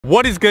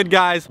What is good,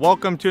 guys?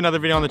 Welcome to another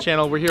video on the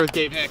channel. We're here with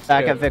Gabe Hicks.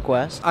 Back at Vic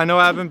West. I know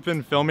I haven't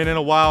been filming in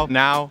a while.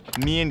 Now,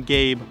 me and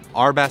Gabe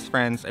are best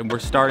friends and we're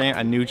starting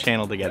a new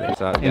channel together. What's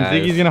up, and guys?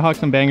 Ziggy's gonna huck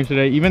some bangers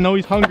today, even though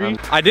he's hungry.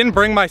 I didn't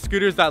bring my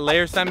scooters that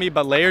Layer sent me,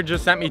 but Layer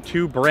just sent me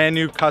 2 brand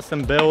new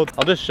custom builds.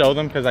 I'll just show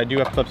them because I do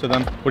have clips of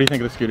them. What do you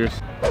think of the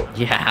scooters?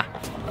 Yeah.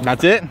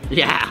 That's it?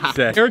 Yeah.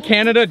 Sick. Air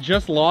Canada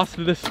just lost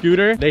this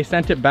scooter. They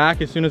sent it back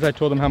as soon as I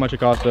told them how much it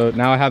cost. So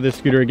now I have this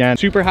scooter again.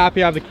 Super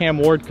happy I have the Cam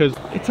Ward because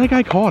it's like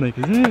iconic,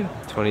 isn't it?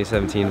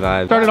 2017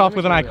 vibe. Started off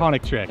with an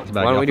iconic trick.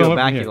 Why don't we do a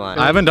backy line?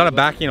 I haven't done a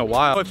backy in a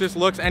while. If this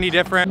looks any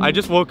different, I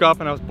just woke up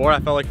and I was bored.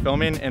 I felt like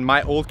filming and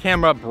my old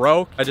camera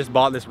broke. I just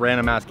bought this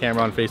random ass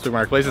camera on Facebook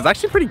Marketplace. It's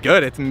actually pretty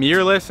good. It's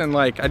mirrorless and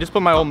like, I just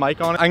put my old mic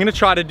on it. I'm gonna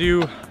try to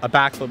do a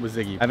backflip with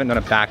Ziggy. I haven't done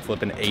a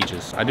backflip in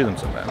ages. I do them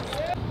sometimes.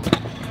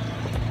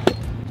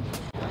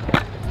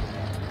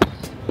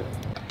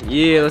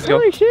 Yeah, let's go.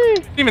 Holy shit. It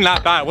wasn't even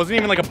that bad. It wasn't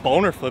even like a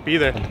boner flip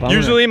either.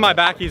 Usually my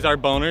backies are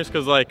boners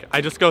because like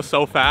I just go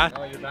so fast.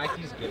 Oh, your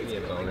backies give me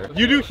a boner.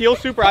 You do heel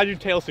super, I do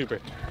tail super.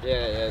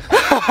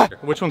 Yeah.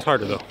 Which one's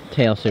harder though?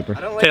 Tail super.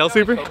 Tail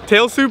super?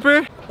 Tail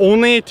super,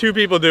 only 2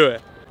 people do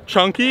it.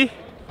 Chunky,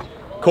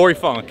 Corey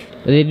Funk.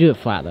 They do it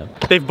flat though.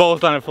 They've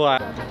both done it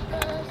flat.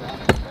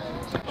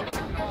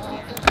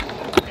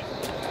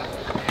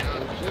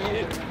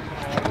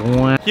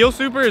 Wow. Heel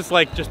super is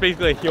like just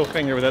basically a heel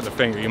finger without the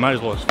finger. You might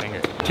as well just finger.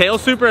 Tail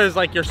super is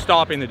like you're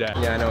stopping the day.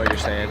 Yeah, I know what you're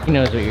saying. He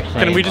knows what you're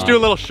saying. Can we just do a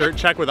little shirt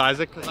check with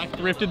Isaac? I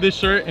thrifted this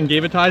shirt and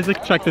gave it to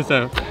Isaac. Check this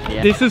out.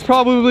 Yeah. This is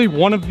probably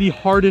one of the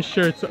hardest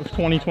shirts of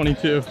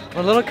 2022.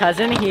 My little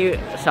cousin, he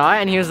saw it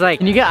and he was like,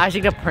 can you get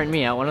Isaac to print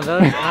me out one of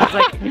those? And I was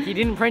like, he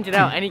didn't print it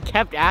out and he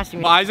kept asking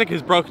me. Well, Isaac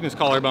has broken his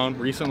collarbone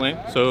recently,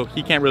 so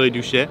he can't really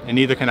do shit, and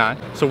neither can I.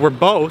 So we're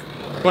both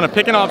going to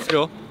pick an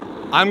obstacle.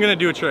 I'm gonna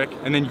do a trick,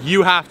 and then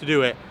you have to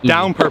do it.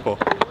 Down purple.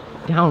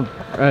 Down.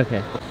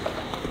 Okay.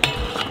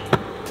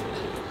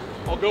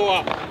 I'll go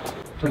up.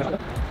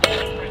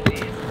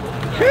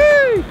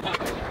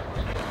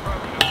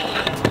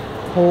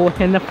 Oh,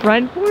 in the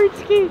front board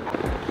ski.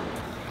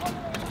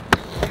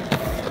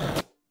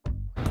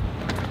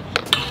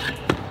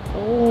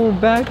 Oh,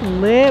 back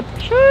lip.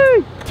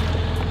 Shoot.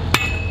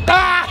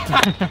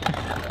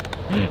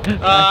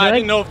 I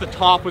didn't know if the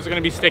top was gonna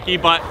be sticky,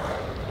 but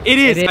it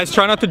is. Guys,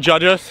 try not to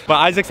judge us, but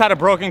Isaac's had a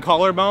broken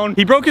collarbone.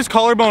 He broke his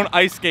collarbone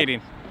ice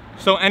skating.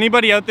 So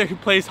anybody out there who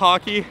plays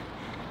hockey,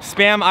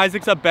 spam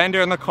Isaac's a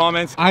bender in the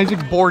comments.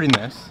 Isaac's boarding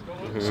this,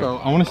 so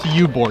I want to see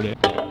you board it.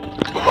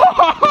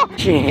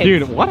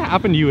 Dude, what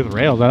happened to you with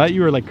rails? I thought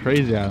you were like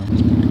crazy at them.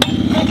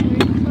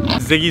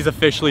 Ziggy's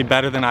officially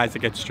better than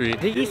Isaac at street.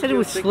 He said it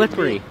was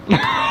slippery.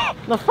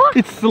 The fuck?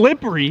 It's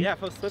slippery. Yeah, it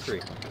feels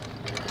slippery.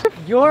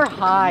 You're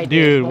high,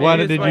 dude. What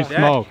did you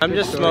smoke? I'm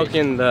just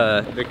smoking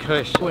the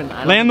kush.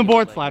 Land the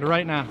board slide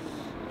right now.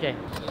 Okay.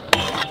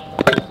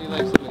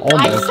 Oh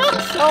I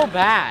suck so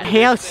bad.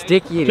 Hey, how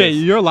sticky it Okay,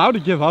 is. you're allowed to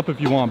give up if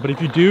you want, but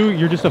if you do,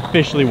 you're just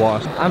officially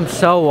washed. I'm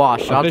so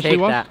washed. I'll Officially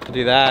take washed? that.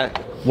 Do that.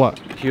 What?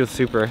 Heel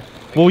super.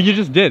 Well, you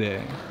just did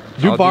it.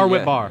 Do I'll bar do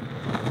with that. bar.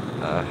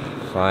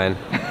 Fine.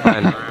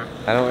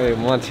 I don't really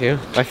want to.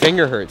 My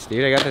finger hurts,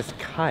 dude. I got this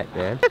cut,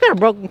 man. I got a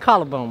broken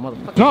collarbone,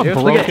 motherfucker. It's not Dude,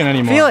 look broken at it.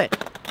 anymore. Feel it.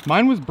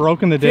 Mine was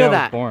broken the day Feel I was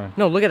that. born.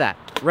 No, look at that.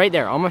 Right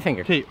there, on my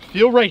finger. Okay,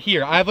 feel right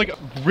here. I have like a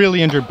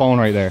really injured bone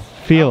right there.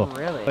 Feel. Oh,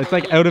 really? It's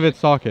like out of its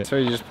socket. So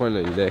you just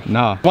pointed at your dick.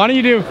 Nah. Why don't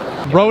you do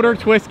rotor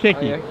twist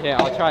kicky? Yeah,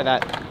 I'll try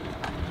that.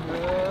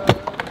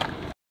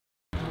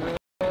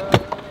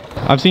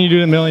 I've seen you do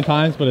it a million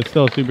times, but it's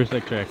still a super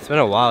sick trick. It's been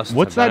a while since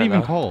What's I've that done it, even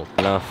though. called?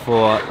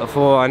 A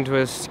full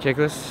untwist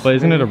kickless. But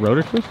isn't it a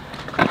rotor twist?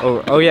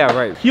 Oh yeah,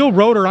 right. Heel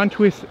rotor on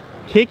twist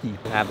kicky.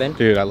 Happened.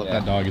 Dude, I love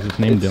that dog. Is its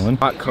name Dylan?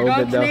 Hot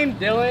COVID though.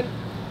 Dylan?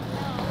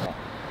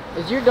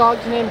 Is your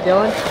dog's name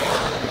Dylan?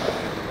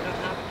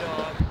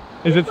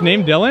 Is its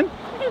name Dylan?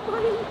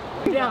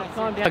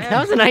 Calm down.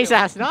 That was a nice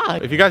ass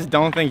dog. If you guys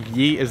don't think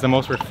Yeet is the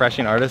most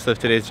refreshing artist of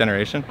today's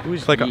generation,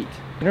 Who's like Yeet?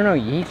 You don't know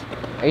Yeet?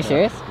 Are you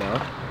serious?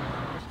 No.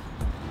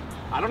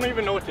 I don't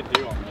even know what to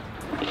do on this.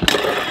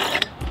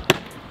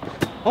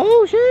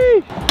 Oh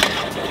shit!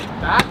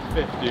 Back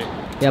 50.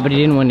 Yeah, but he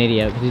didn't want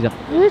idiot because he's a.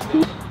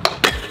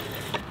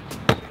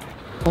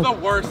 The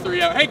worst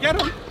 3 out. Hey,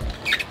 get him!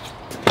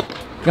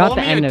 Got Call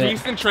the me end of a it.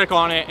 decent trick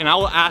on it, and I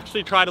will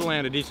actually try to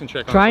land a decent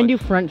trick on Try it. and do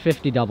front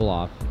 50 double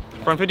off.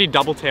 Front 50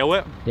 double tail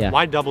whip? Yeah.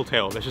 Why double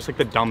tail? That's just like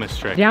the dumbest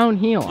trick.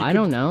 Downhill. I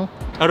don't know.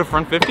 Out of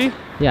front 50?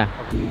 Yeah.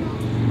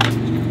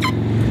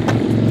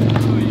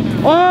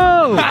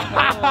 Oh!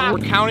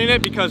 We're counting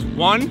it because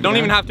 1, don't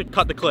even have to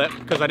cut the clip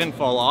because I didn't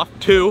fall off.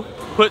 2,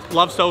 put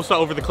Love Sosa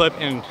over the clip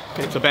and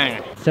it's a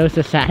banger.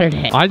 Sosa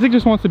Saturday. Isaac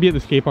just wants to be at the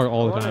skate park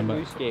all the What a time.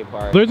 new But skate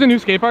park. there's a new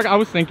skate park. I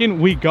was thinking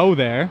we go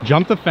there,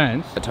 jump the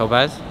fence. The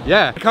Topaz?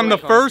 Yeah. Become the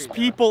first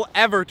people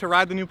ever to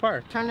ride the new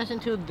park. Turn this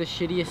into the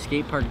shittiest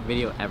skate park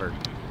video ever.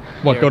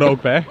 What, go to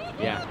Oak Bay?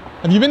 Yeah.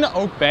 Have you been to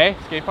Oak Bay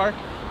skate park?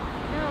 No,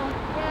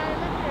 yeah, I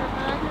live here,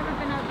 but I've never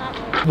been out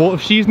that way. Well,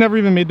 if she's never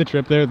even made the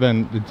trip there,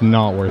 then it's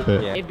not worth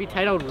it. Yeah. It'd be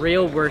titled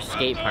Real Worst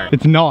Skate Park.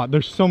 It's not.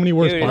 There's so many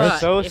worse Dude, parks.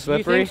 it's so If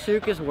slippery. you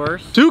think Souk is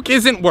worse, Souk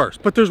isn't worse,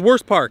 but there's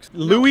worse parks.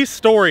 Louis'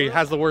 Story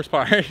has the worst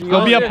part.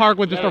 There'll be a park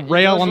with just a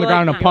rail on the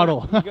ground and a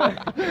puddle.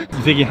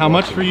 Ziggy, how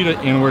much for you to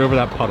inward over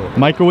that puddle?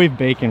 Microwave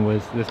bacon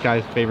was this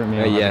guy's favorite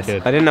meal as Yes, a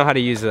kid. I didn't know how to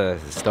use a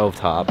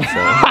stovetop,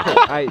 so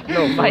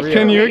no, for real.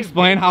 Can you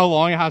explain how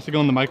long it has to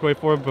go in the microwave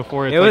for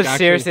before it's It was like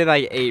seriously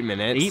like 8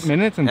 minutes. 8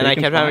 minutes and I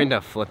bacon's kept fine? having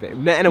to flip it,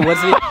 and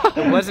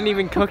it wasn't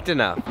even cooked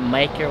enough.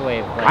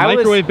 microwave.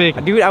 Microwave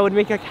bacon. Dude, I would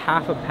make like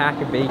half a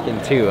pack of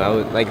bacon too. I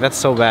would like that's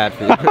so bad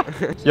for you.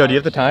 Yo, do you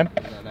have the time?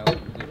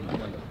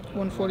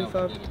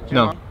 1:45.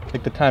 No.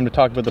 Take the time to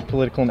talk about the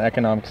political and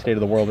economic state of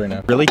the world right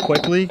now. Really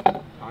quickly,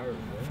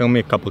 film me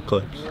a couple of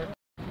clips.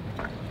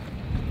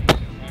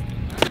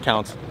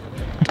 Counts.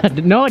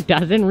 No, it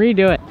doesn't.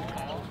 Redo it.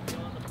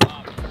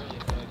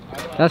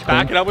 That's cool.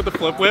 Back it up with the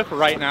flip whip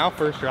right now,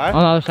 first try.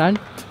 On the other side.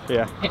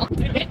 Yeah.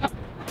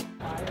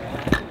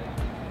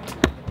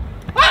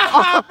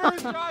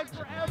 First try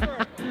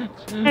forever.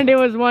 And it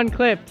was one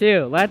clip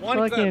too. Let's One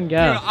fucking clip.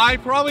 go. Dude, I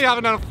probably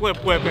haven't done a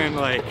flip whip in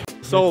like so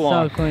It's so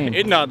long.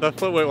 clean. No, the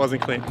flip whip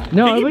wasn't clean.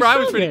 No, Pinky it was, Bri so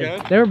was pretty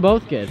good. good. They were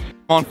both good.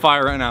 I'm on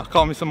fire right now.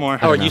 Call me some more.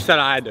 Oh, you said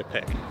I had to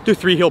pick. Do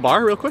 3 heel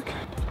bar real quick.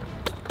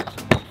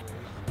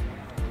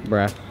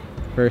 Bruh.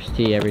 First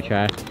tee every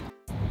try.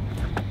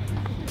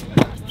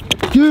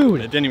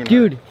 Dude, It didn't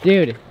even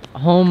dude.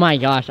 Oh my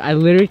gosh, I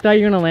literally thought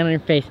you were gonna land on your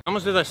face. How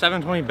much did that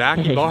 720 back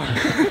bar?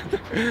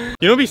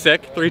 You know, be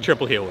sick. 3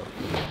 triple heel whip.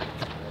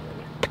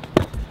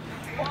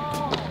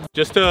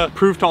 Just to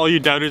prove to all you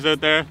doubters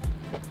out there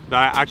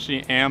that I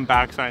actually am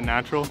backside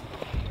natural.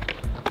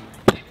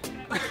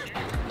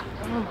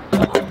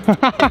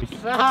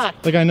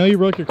 Like, I know you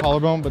broke your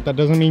collarbone, but that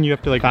doesn't mean you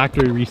have to like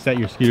factory reset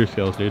your scooter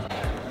skills, dude.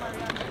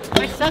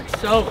 I suck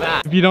so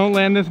bad. If you don't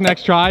land this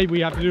next try,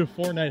 we have to do a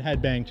Fortnite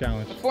headbang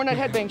challenge. Fortnite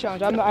headbang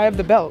challenge. I have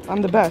the belt.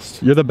 I'm the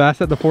best. You're the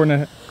best at the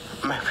Fortnite.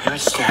 My favorite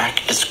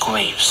snack is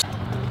grapes.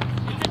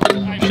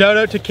 Shout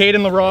out to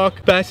Caden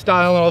LaRock, best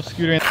style in all of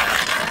scootering.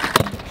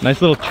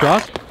 Nice little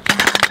truck.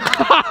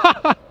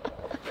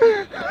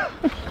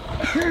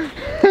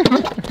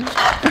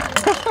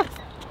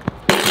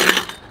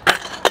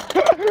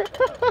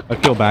 I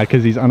feel bad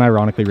because he's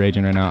unironically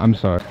raging right now. I'm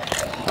sorry.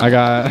 I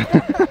got...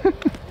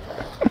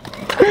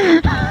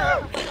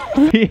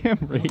 See him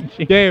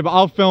raging. Gabe,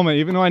 I'll film it.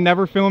 Even though I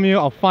never film you,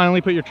 I'll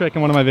finally put your trick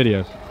in one of my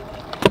videos.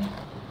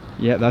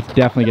 Yeah, that's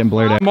definitely getting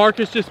blurred out.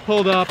 Marcus just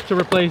pulled up to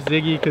replace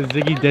Ziggy because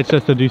Ziggy ditched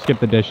us to do skip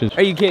the dishes.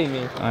 Are you kidding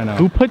me? I know.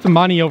 Who puts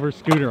money over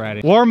scooter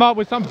riding? Warm up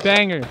with some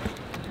banger.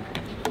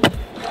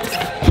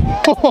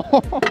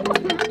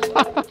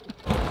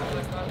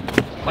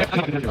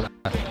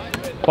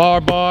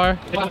 Bar.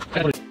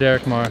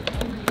 Derek Marr.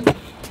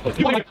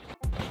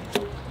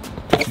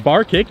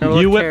 Bar kick,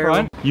 you whip terrible.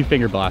 front, you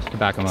finger blast to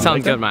back on.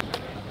 Sounds good, man.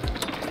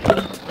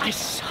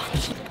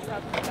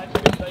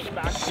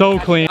 So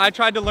clean. I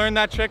tried to learn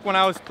that trick when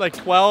I was like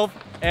 12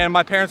 and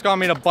my parents got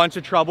me in a bunch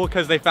of trouble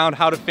because they found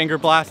how to finger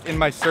blast in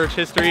my search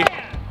history.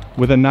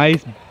 With a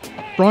nice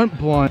front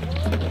blunt.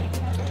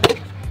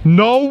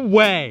 No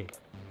way.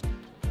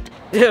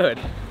 Dude.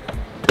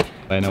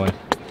 No way.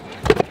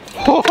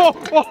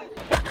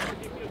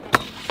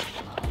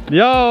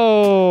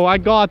 Yo, I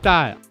got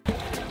that.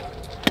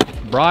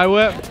 Bri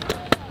whip.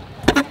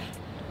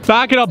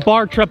 Back it up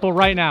bar triple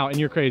right now and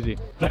you're crazy.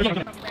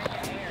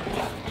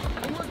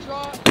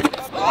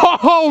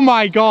 Oh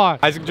my god.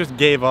 Isaac just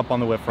gave up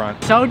on the whip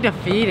front. So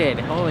defeated.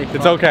 Holy fuck.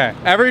 It's okay.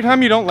 Every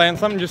time you don't land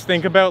something, just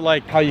think about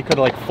like how you could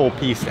like full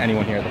piece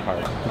anyone here at the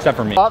park. Except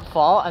for me. Up,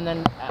 fall, and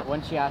then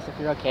when she asks if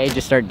you're okay,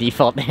 just start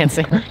default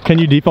dancing. Can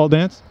you default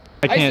dance?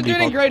 I can't used to do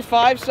it in default. grade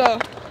 5, so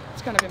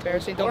it's kind of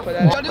embarrassing. Don't put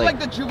that. I'll do like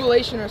the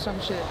jubilation or some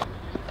shit.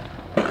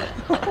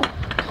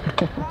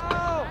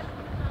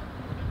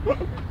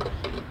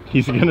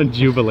 He's gonna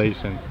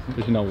jubilation.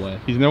 There's no way.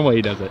 There's no way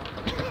he does it.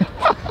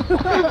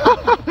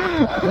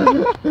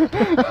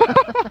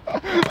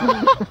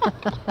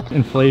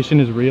 Inflation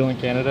is real in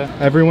Canada.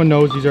 Everyone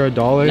knows these are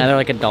 $1. Now they're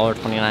like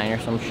 $1.29 or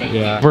some shit.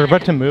 Yeah. We're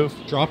about to move.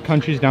 Drop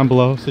countries down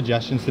below,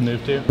 suggestions to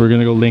move to. We're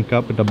gonna go link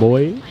up with the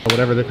boys, or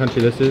whatever the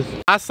country this is.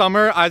 Last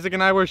summer, Isaac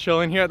and I were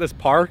chilling here at this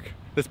park,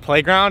 this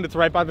playground. It's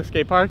right by the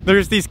skate park.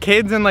 There's these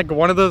kids in like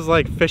one of those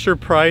like Fisher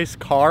Price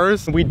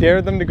cars. We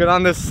dared them to go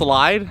down this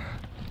slide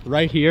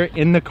right here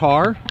in the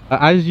car.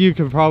 As you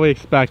could probably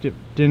expect, it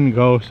didn't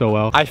go so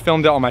well. I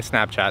filmed it on my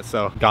Snapchat,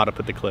 so gotta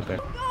put the clip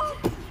in.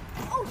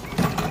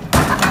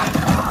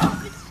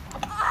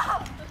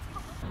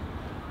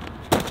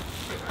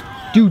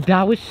 Dude,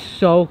 that was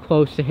so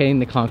close to hitting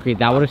the concrete.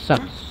 That would have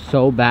sucked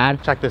so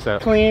bad. Check this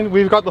out. Clean,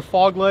 we've got the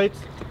fog lights.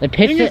 The Thing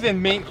pitch is in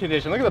mint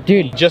condition. Look at the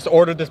Dude. paint. Just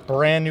ordered this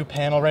brand new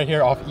panel right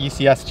here off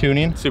ECS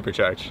Tuning.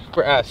 Supercharged.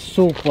 For S.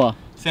 super.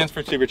 Stands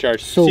for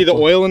supercharged. Super. See the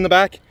oil in the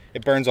back?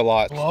 It burns a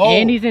lot.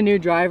 And he's a new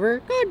driver.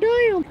 God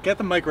damn. Get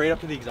the mic right up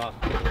to the exhaust.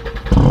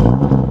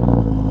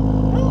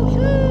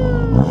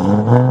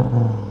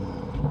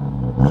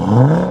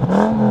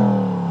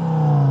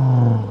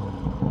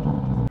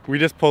 We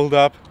just pulled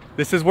up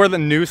This is where the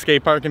new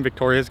skate park in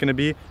Victoria is gonna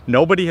be.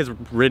 Nobody has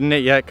ridden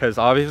it yet because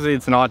obviously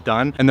it's not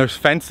done. And there's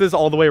fences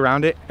all the way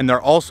around it. And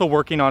they're also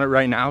working on it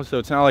right now. So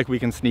it's not like we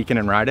can sneak in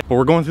and ride it. But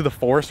we're going through the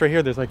forest right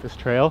here. There's like this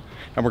trail.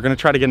 And we're gonna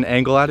try to get an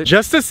angle at it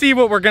just to see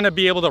what we're gonna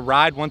be able to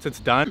ride once it's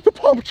done. The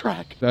pump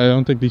track. I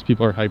don't think these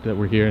people are hyped that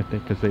we're here, I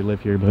think, because they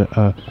live here.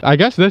 But I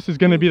guess this is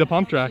gonna be the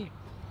pump track.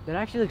 That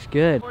actually looks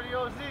good.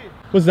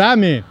 What's that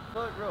mean?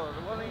 Look, bro,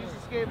 the one that used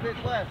to skate Vic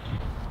West.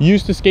 You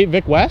used to skate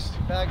Vic West?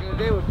 Back in the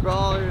day with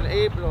Brawler and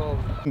Ape and all.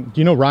 Do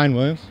you know Ryan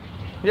Williams?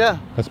 Yeah.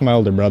 That's my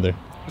older brother.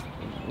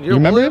 You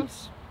remember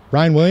Williams?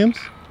 Ryan Williams?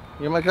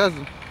 You're my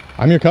cousin.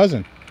 I'm your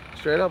cousin.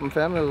 Straight up, I'm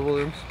family of the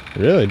Williams.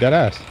 Really? Dead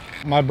ass.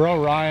 My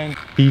bro Ryan,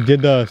 he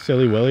did the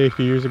Silly Willy a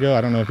few years ago.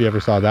 I don't know if you ever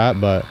saw that,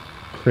 but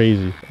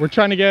crazy. We're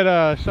trying to get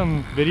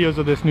some videos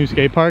of this new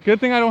skate park. Good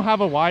thing I don't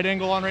have a wide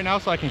angle on right now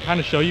so I can kind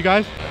of show you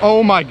guys.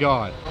 Oh my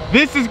God.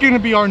 This is gonna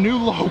be our new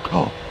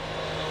logo.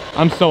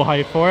 I'm so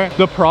hyped for it.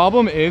 The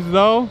problem is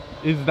though,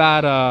 is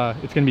that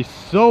it's gonna be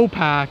so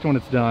packed when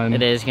it's done.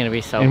 It is gonna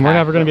be so packed. And we're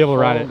never gonna be able to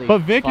ride it. Holy But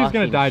Vic is gonna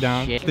fucking die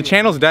down. shit. The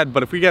channel's dead,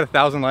 but if we get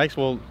 1,000 likes,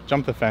 we'll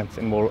jump the fence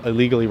and we'll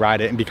illegally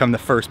ride it and become the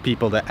first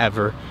people to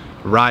ever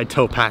ride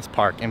Topaz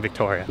Park in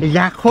Victoria. Just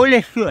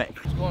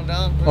going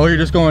down. Oh, you're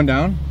just going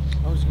down?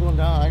 I'm just going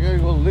down. I gotta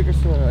go to the liquor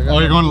store. Oh,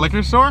 you're going to the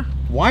liquor store?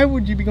 Why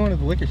would you be going to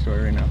the liquor store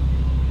right now?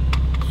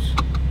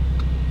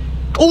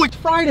 Oh, it's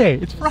Friday.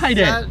 It's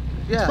Friday.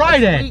 Yeah,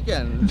 Friday. It's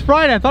weekend. It's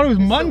Friday. I thought it was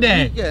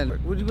Monday. It's the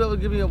weekend. Would you be able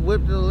to give me a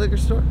whip to the liquor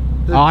store?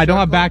 Oh, I don't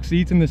have back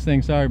seats in this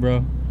thing. Sorry,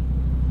 bro.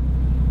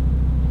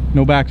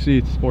 No back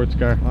seats, sports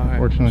car. Right.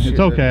 Fortunately, Shit, it's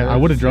okay. I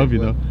would have drove you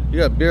though. You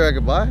got beer I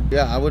could buy?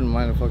 Yeah, I wouldn't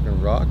mind a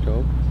fucking rock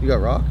though. You got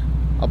rock?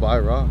 I'll buy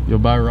a rock. You'll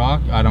buy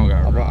rock? I don't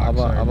got rock.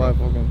 I'll buy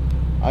fucking.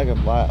 I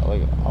can buy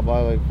like I'll buy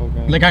like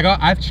fucking. Like I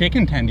have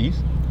chicken tendies.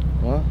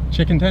 What?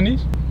 Chicken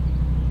tendies?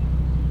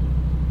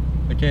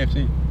 The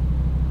KFC.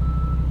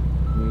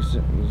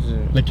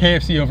 The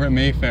KFC over at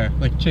Mayfair.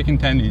 Like chicken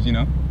tendies, you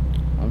know?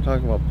 I'm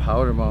talking about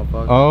powder,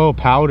 motherfucker. Oh,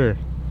 powder.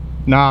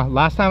 Nah,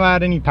 last time I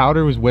had any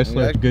powder was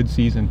Whistler. Yeah. Good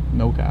season.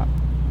 No cap.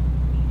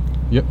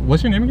 Yeah,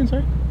 what's your name again,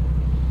 sorry?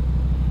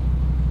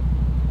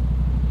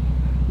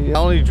 I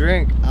only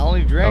drink. Oh,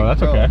 that's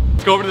bro. okay.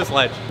 Let's go over to this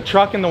ledge.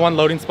 Truck in the one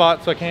loading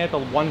spot, so I can't hit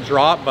the one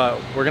drop, but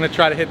we're gonna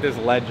try to hit this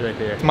ledge right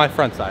here. It's my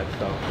front side,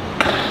 so.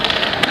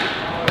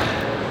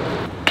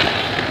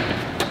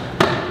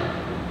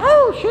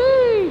 Oh,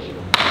 sheesh.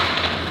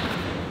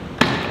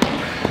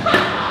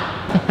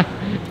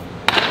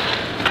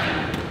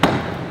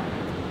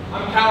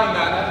 I'm counting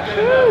that, that's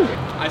good enough.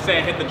 I say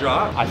I hit the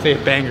drop. I say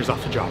it bangers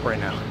off the drop right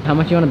now. How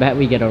much you want to bet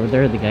we get over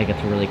there? The guy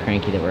gets really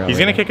cranky that we're over He's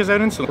gonna there. kick us out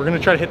instantly. We're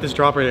gonna try to hit this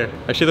drop right here.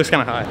 Actually, it looks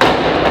kind of high.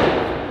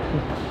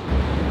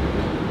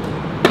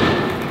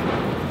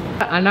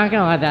 I'm not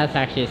gonna lie, that's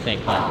actually a sick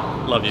play.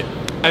 Love you.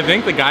 I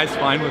think the guy's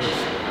fine with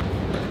us.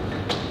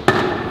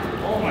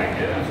 Oh my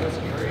goodness, that's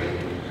crazy.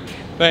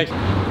 Thanks.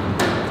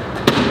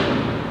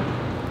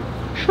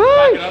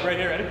 Back it up right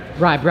here, ready?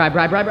 Right.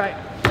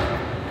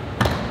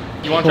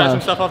 You wanna try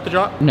some stuff off the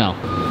drop? No.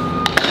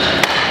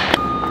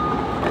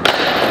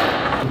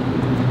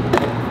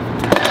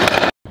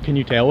 Can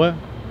you tail whip?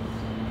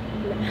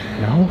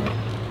 No?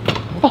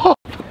 Oh!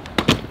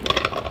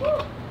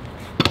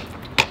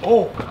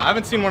 Oh, I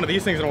haven't seen one of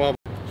these things in a while.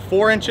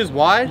 4 inches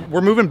wide. We're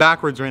moving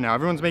backwards right now.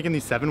 Everyone's making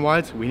these 7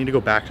 wides. We need to go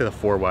back to the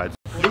 4 wides.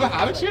 You have a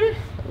Havoc shooter?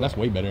 That's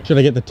way better. Should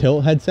I get the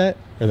tilt headset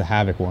or the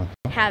Havoc one?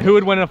 Havoc. Who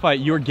would win in a fight?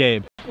 You or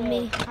Gabe?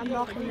 Me. I'm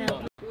rocking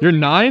milk. You're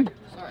 9?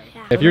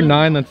 Yeah. If you're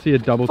 9, let's see a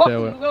double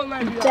tail whip.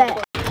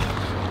 Bet.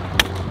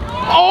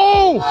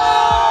 Oh!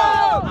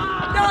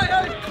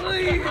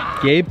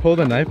 Gabe pulled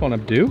a knife on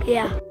Abdu?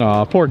 Yeah.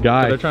 Aw, poor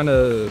guy. They're trying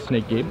to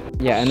snake Gabe.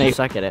 Yeah, and they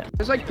suck at it.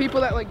 There's like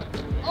people that like,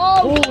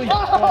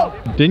 oh!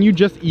 Didn't you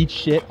just eat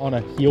shit on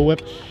a heel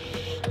whip?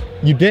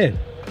 You did.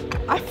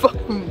 I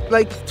fucking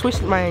like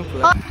twisted my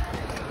ankle.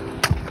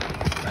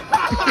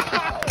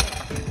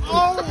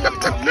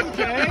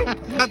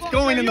 That's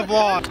going in the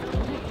vlog.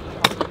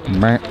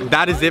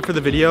 That is it for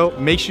the video.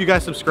 Make sure you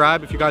guys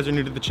subscribe if you guys are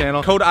new to the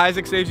channel. Code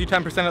Isaac saves you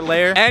 10% at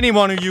Layer.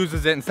 Anyone who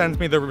uses it and sends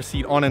me the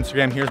receipt on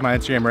Instagram, here's my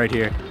Instagram right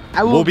here,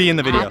 will be in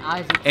the video.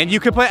 And you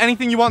can put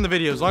anything you want in the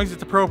video as long as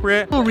it's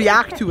appropriate. We'll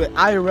react to it,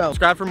 IRL.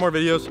 Subscribe for more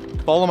videos.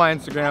 Follow my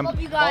Instagram. I love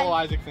you guys. Follow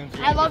Isaac's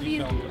Instagram. I love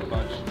you.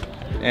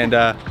 And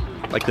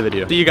like the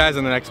video. See you guys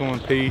in the next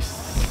one.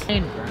 Peace.